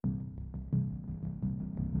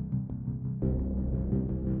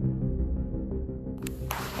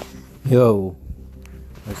Yo,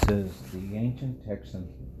 this is the Ancient Texan.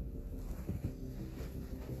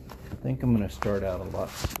 I think I'm going to start out a lot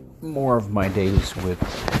more of my days with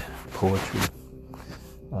poetry.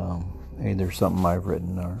 Either something I've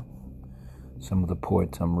written or some of the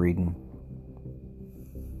poets I'm reading.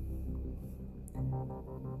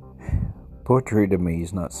 Poetry to me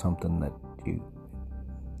is not something that you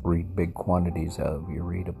read big quantities of. You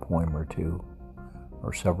read a poem or two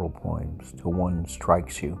or several poems till one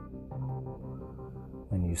strikes you.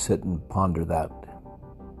 And you sit and ponder that,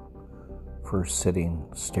 first sitting,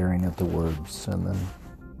 staring at the words, and then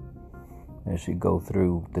as you go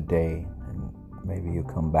through the day, and maybe you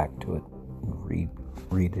come back to it and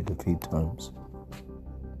read it a few times.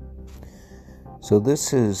 So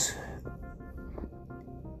this is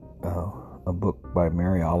a book by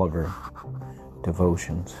Mary Oliver,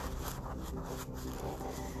 Devotions.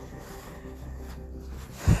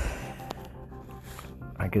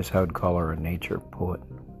 I guess I would call her a nature poet.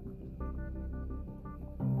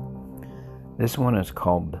 This one is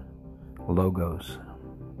called Logos.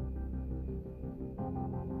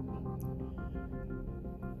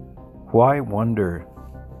 Why wonder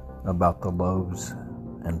about the loaves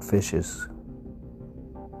and fishes?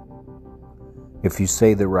 If you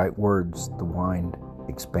say the right words, the mind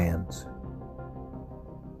expands.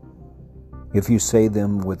 If you say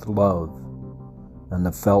them with love and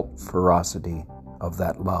the felt ferocity of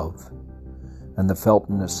that love, and the felt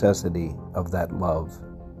necessity of that love,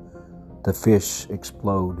 the fish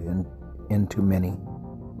explode into many.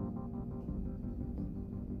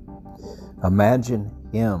 Imagine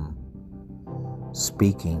him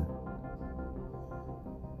speaking,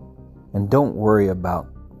 and don't worry about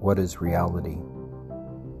what is reality,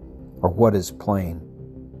 or what is plain,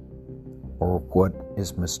 or what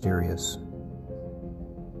is mysterious.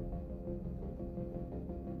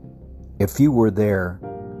 If you were there,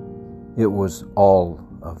 it was all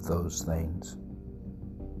of those things.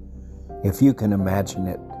 If you can imagine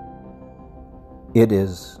it, it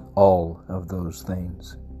is all of those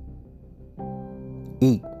things.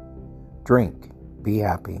 Eat, drink, be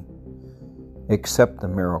happy. Accept the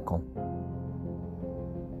miracle.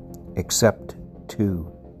 Accept,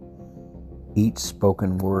 too, each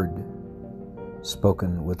spoken word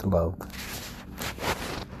spoken with love.